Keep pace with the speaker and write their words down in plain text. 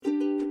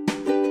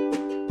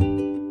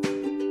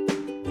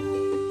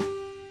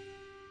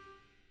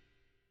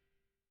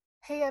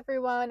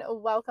everyone.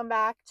 Welcome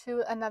back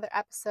to another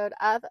episode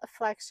of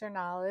Flex Your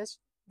Knowledge.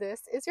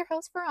 This is your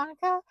host,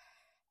 Veronica,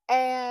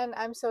 and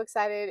I'm so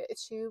excited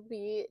to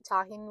be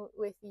talking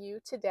with you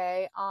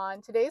today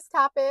on today's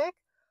topic,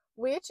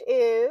 which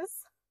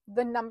is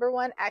the number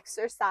one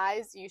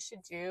exercise you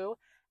should do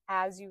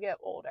as you get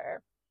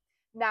older.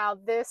 Now,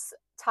 this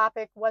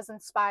topic was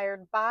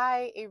inspired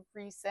by a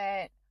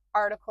recent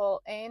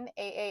article in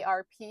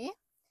AARP,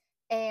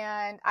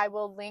 and I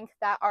will link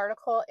that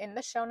article in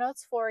the show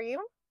notes for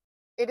you.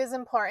 It is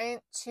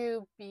important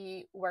to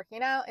be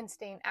working out and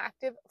staying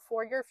active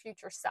for your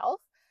future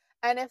self.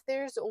 And if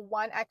there's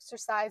one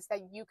exercise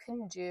that you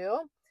can do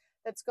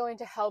that's going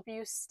to help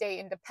you stay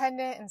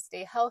independent and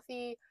stay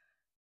healthy,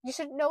 you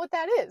should know what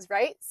that is,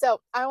 right?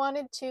 So I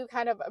wanted to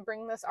kind of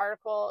bring this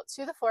article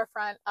to the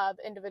forefront of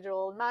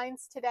individual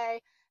minds today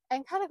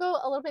and kind of go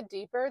a little bit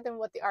deeper than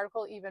what the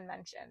article even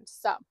mentioned.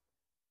 So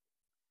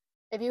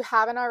if you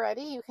haven't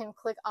already, you can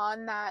click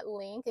on that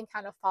link and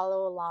kind of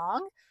follow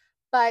along.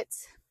 But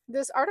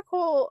this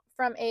article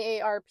from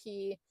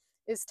AARP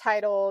is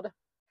titled,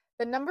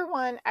 "The Number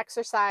One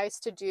Exercise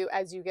to Do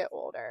as You Get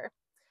Older."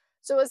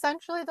 So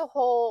essentially the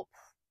whole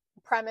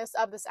premise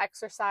of this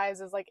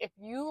exercise is like, if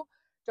you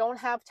don't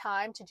have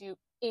time to do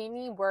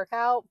any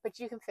workout, but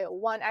you can fit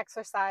one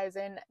exercise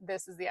in,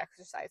 this is the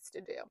exercise to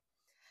do.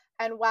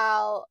 And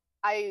while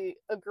I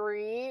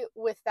agree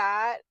with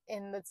that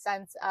in the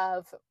sense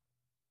of,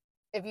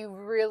 if you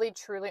really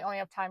truly only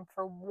have time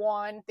for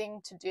one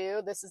thing to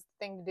do, this is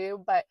the thing to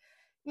do. But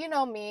you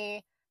know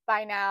me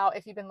by now,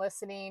 if you've been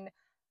listening,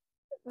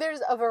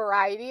 there's a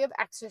variety of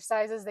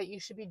exercises that you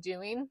should be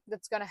doing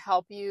that's going to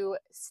help you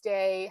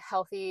stay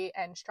healthy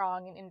and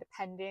strong and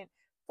independent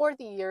for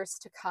the years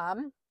to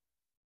come.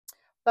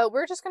 But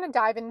we're just going to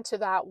dive into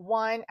that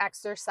one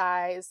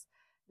exercise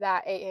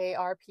that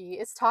AARP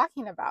is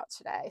talking about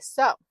today.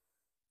 So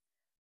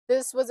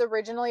this was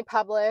originally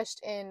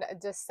published in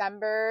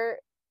December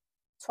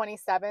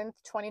 27th,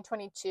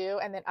 2022,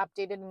 and then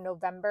updated in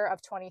November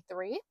of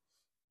 23.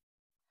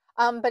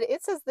 But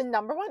it says the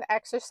number one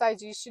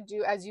exercise you should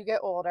do as you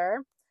get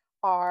older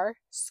are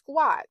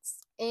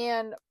squats.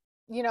 And,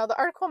 the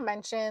article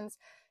mentions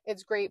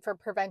it's great for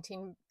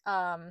preventing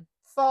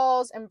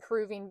falls,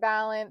 improving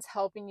balance,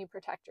 helping you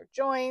protect your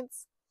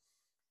joints.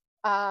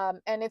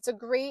 And it's a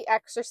great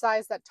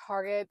exercise that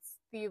targets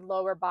the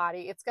lower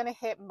body. It's going to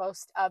hit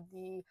most of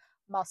the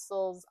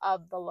muscles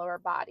of the lower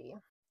body.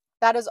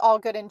 That is all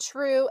good and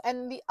true.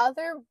 And the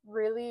other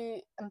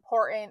really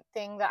important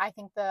thing that I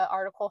think the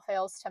article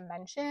fails to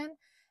mention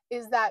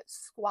is that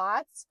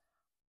squats,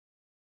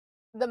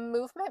 the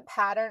movement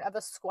pattern of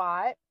a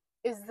squat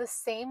is the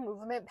same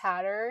movement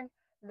pattern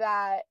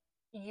that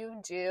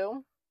you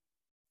do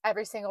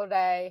every single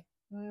day,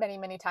 many,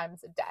 many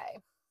times a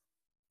day.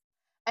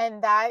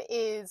 And that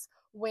is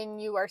when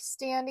you are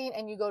standing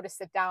and you go to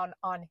sit down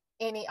on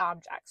any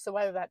object. So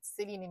whether that's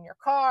sitting in your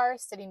car,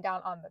 sitting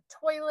down on the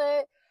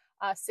toilet,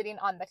 sitting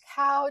on the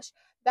couch,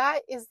 that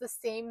is the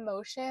same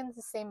motion,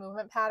 the same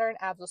movement pattern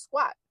as a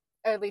squat,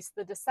 or at least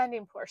the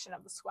descending portion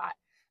of the squat.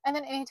 And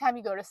then anytime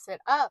you go to sit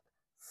up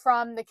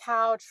from the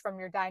couch, from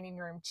your dining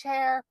room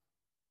chair,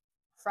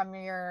 from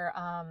your,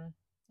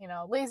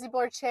 lazy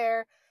boy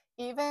chair,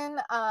 even,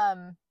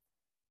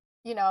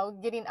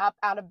 getting up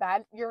out of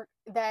bed, you're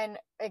then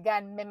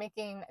again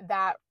mimicking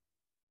that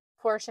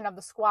portion of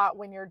the squat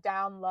when you're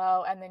down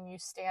low and then you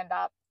stand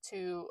up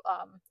to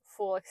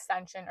full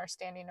extension or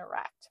standing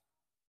erect.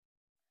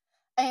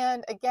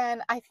 And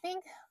again, I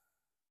think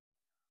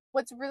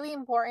what's really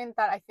important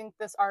that I think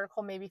this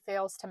article maybe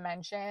fails to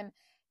mention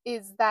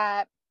is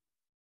that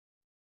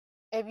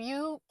if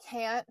you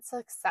can't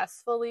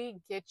successfully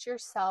get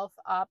yourself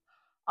up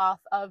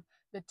off of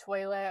the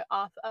toilet,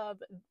 off of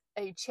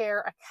a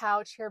chair, a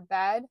couch, your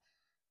bed,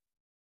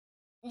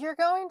 you're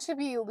going to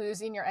be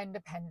losing your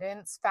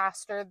independence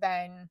faster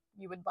than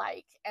you would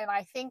like. And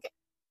I think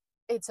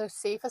it's a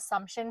safe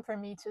assumption for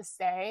me to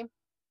say,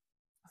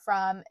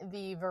 from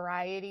the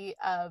variety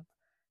of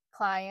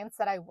clients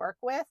that I work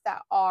with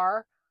that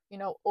are,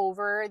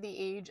 over the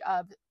age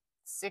of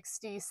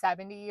 60,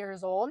 70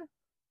 years old,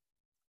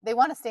 they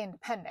want to stay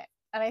independent.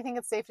 And I think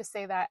it's safe to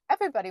say that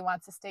everybody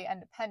wants to stay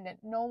independent.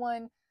 No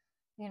one,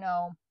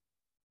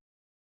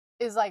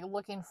 is like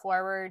looking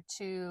forward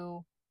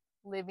to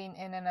living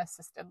in an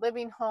assisted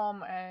living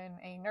home and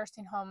a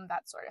nursing home,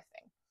 that sort of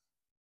thing.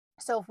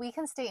 So if we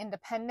can stay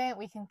independent,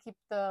 we can keep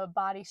the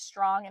body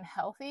strong and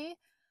healthy.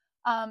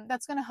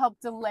 That's going to help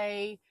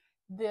delay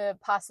the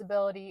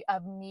possibility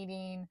of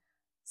needing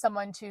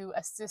someone to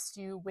assist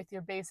you with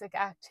your basic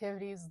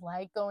activities,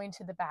 like going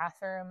to the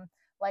bathroom,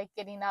 like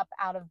getting up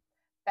out of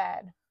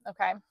bed.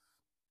 Okay.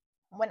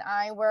 When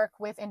I work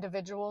with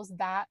individuals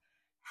that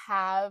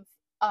have,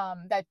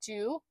 that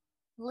do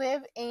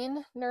live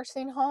in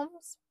nursing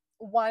homes,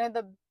 one of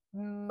the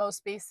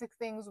most basic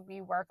things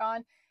we work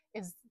on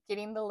is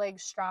getting the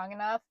legs strong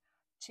enough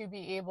to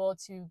be able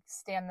to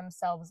stand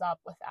themselves up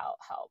without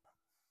help.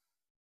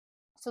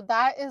 So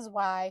that is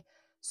why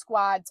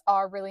squats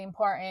are really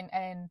important,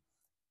 and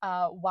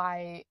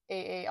why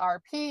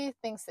AARP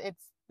thinks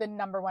it's the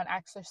number one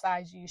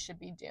exercise you should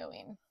be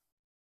doing.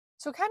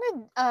 So kind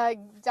of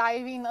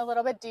diving a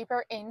little bit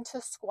deeper into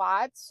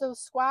squats. So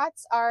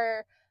squats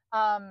are,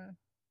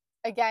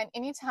 again,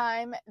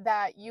 anytime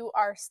that you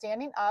are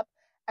standing up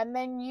and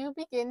then you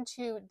begin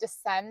to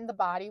descend the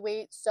body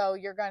weight. So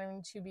you're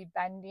going to be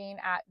bending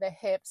at the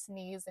hips,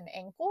 knees, and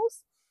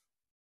ankles.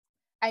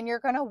 And you're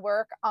going to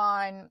work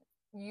on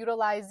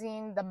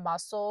utilizing the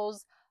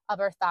muscles of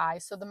our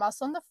thighs. So the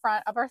muscle in the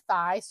front of our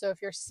thigh. So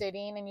if you're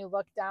sitting and you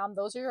look down,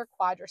 those are your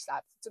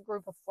quadriceps. It's a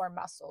group of 4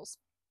 muscles.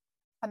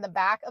 On the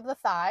back of the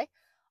thigh,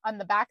 on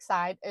the back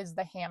side, is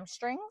the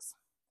hamstrings.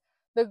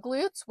 The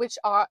glutes, which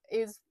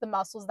is the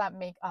muscles that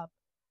make up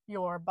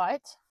your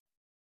butt.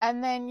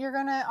 And then you're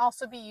going to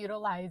also be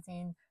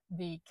utilizing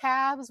the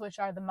calves, which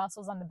are the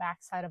muscles on the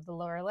back side of the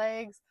lower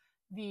legs,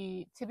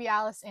 the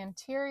tibialis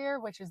anterior,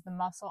 which is the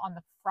muscle on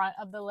the front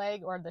of the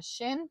leg or the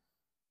shin,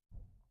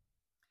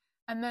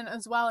 and then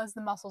as well as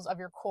the muscles of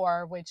your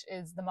core, which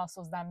is the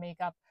muscles that make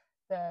up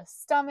the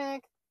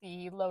stomach,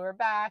 the lower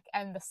back,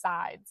 and the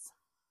sides.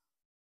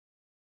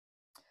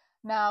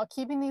 Now,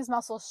 keeping these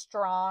muscles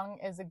strong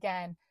is,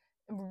 again,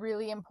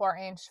 really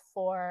important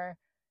for,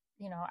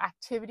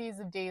 activities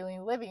of daily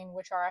living,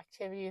 which are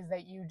activities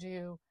that you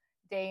do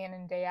day in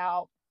and day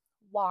out,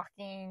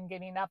 walking,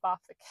 getting up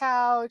off the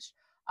couch,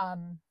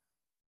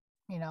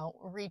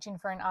 reaching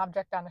for an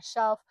object on a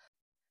shelf.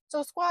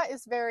 So squat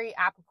is very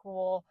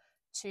applicable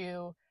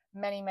to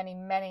many, many,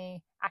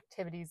 many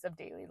activities of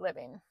daily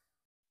living.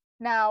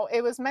 Now,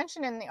 it was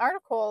mentioned in the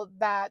article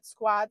that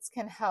squats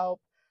can help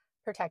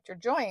protect your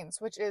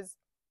joints, which is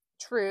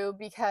true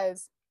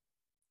because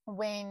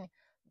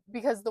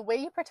the way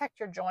you protect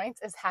your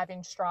joints is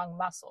having strong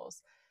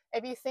muscles.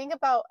 If you think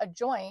about a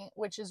joint,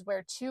 which is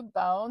where two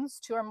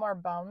or more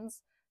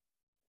bones,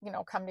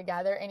 come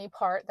together, any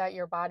part that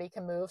your body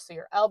can move. So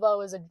your elbow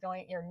is a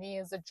joint, your knee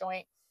is a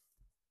joint.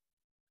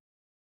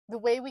 The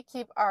way we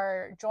keep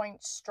our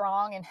joints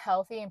strong and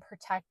healthy and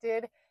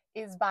protected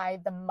is by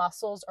the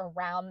muscles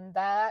around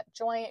that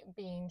joint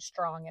being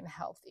strong and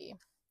healthy.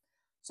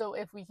 So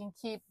if we can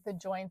keep the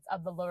joints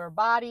of the lower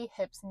body,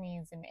 hips,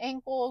 knees, and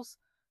ankles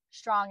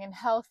strong and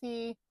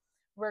healthy,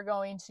 we're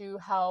going to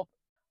help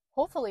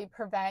hopefully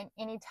prevent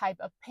any type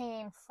of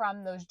pain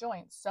from those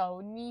joints.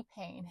 So knee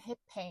pain, hip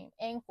pain,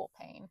 ankle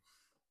pain.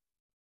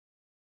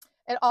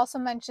 It also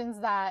mentions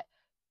that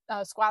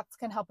squats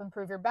can help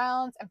improve your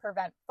balance and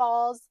prevent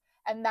falls.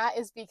 And that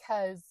is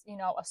because,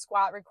 a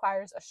squat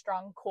requires a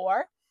strong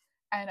core,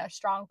 and a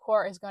strong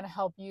core is going to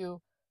help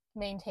you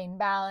maintain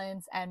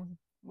balance. And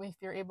if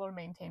you're able to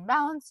maintain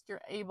balance,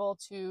 you're able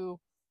to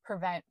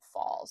prevent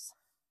falls.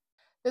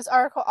 This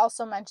article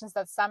also mentions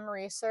that some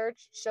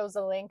research shows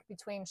a link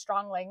between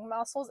strong leg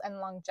muscles and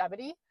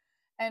longevity.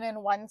 And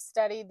in one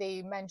study,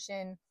 they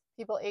mention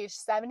people aged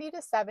 70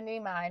 to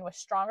 79 with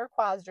stronger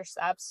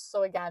quadriceps,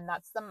 so again,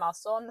 that's the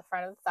muscle in the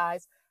front of the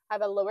thighs,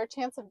 have a lower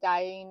chance of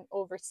dying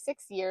over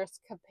 6 years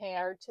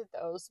compared to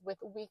those with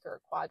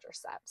weaker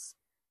quadriceps.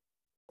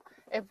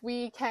 If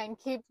we can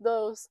keep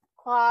those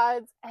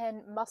quads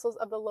and muscles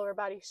of the lower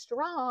body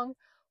strong,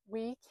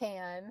 we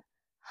can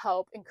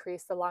help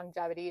increase the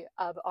longevity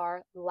of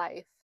our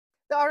life.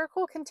 The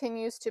article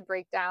continues to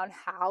break down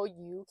how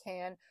you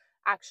can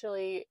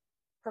actually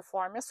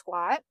perform a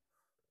squat.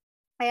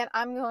 And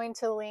I'm going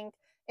to link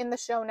in the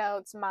show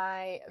notes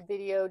my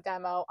video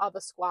demo of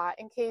a squat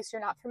in case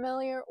you're not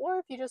familiar, or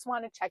if you just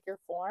want to check your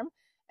form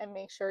and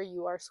make sure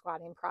you are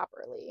squatting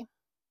properly.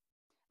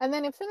 And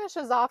then it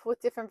finishes off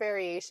with different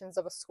variations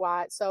of a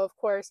squat. So of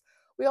course,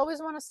 we always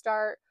want to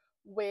start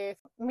with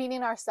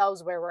meeting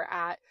ourselves where we're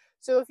at.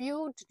 So if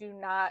you do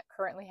not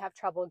currently have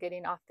trouble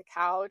getting off the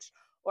couch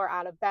or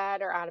out of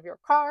bed or out of your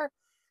car,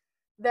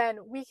 then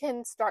we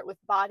can start with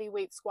body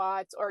weight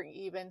squats or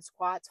even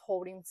squats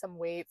holding some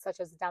weights such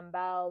as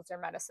dumbbells or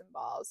medicine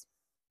balls.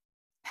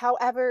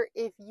 However,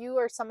 if you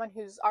are someone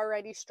who's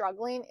already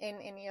struggling in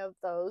any of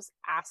those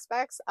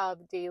aspects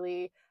of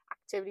daily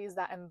activities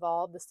that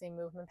involve the same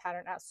movement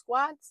pattern as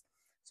squats,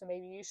 so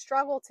maybe you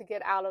struggle to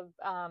get out of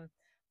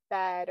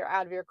bed or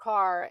out of your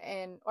car,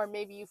 or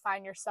maybe you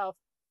find yourself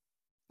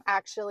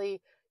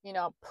actually,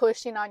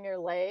 pushing on your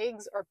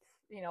legs or,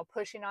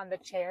 pushing on the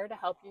chair to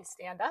help you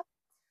stand up,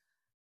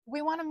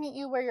 we want to meet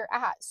you where you're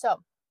at. So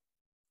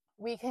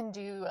we can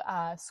do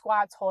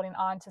squats holding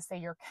on to, say,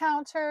 your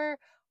counter.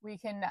 We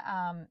can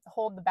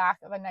hold the back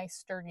of a nice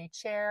sturdy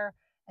chair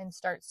and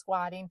start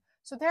squatting.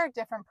 So there are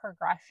different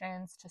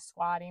progressions to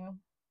squatting.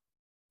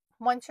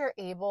 Once you're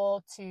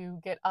able to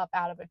get up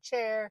out of a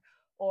chair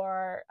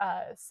or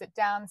sit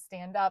down,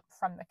 stand up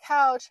from the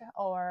couch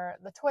or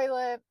the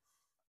toilet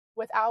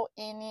without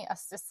any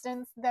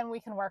assistance, then we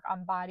can work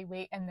on body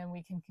weight, and then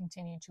we can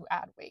continue to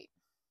add weight.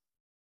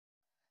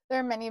 There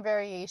are many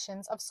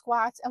variations of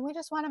squats, and we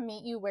just want to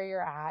meet you where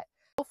you're at.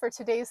 For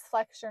today's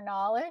Flex Your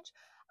Knowledge,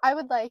 I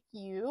would like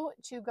you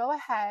to go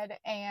ahead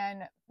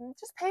and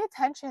just pay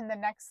attention the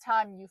next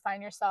time you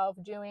find yourself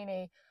doing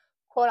a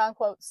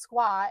quote-unquote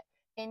squat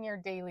in your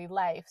daily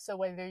life. So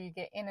whether you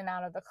get in and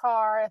out of the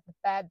car, the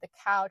bed, the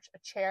couch, a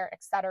chair,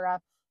 etc.,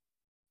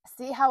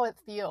 see how it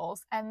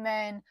feels, and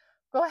then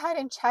go ahead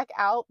and check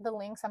out the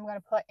links I'm going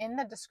to put in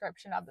the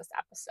description of this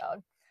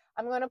episode.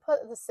 I'm going to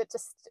put the sit to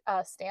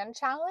stand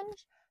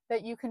challenge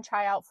that you can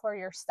try out for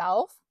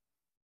yourself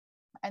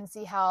and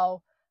see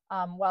how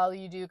well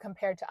you do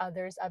compared to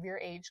others of your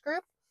age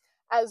group,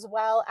 as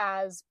well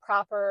as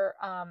proper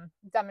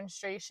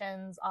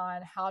demonstrations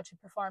on how to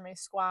perform a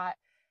squat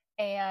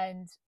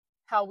and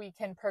how we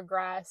can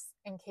progress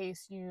in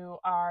case you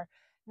are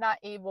not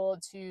able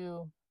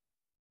to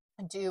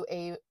do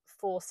a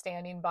full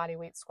standing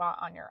bodyweight squat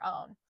on your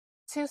own.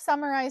 To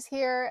summarize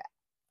here,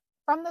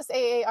 from this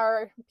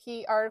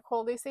AARP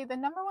article, they say the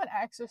number one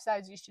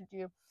exercise you should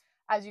do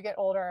as you get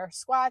older are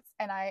squats.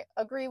 And I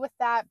agree with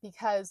that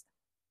because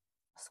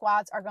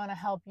squats are going to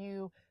help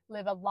you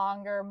live a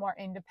longer, more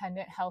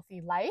independent,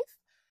 healthy life.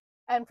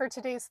 And for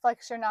today's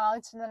Flex Your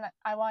Knowledge, then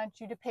I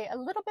want you to pay a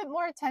little bit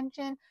more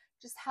attention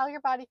just how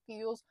your body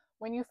feels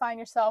when you find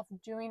yourself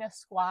doing a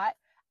squat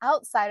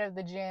outside of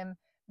the gym,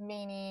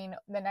 meaning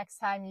the next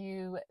time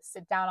you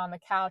sit down on the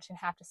couch and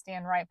have to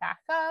stand right back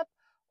up,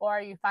 or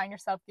you find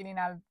yourself getting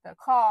out of the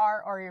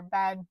car or your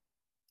bed.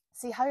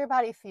 See how your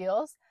body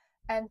feels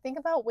and think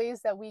about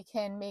ways that we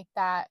can make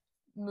that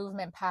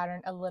movement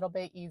pattern a little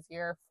bit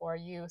easier for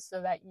you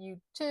so that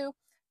you too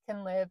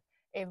can live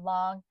a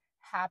long,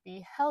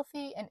 happy,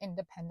 healthy, and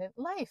independent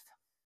life.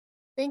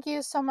 Thank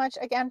you so much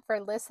again for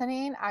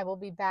listening. I will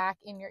be back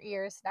in your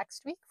ears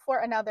next week for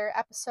another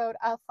episode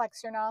of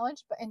Flex Your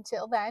Knowledge. But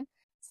until then,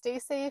 stay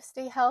safe,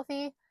 stay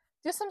healthy,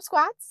 do some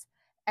squats,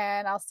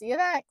 and I'll see you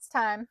next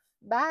time.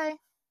 Bye.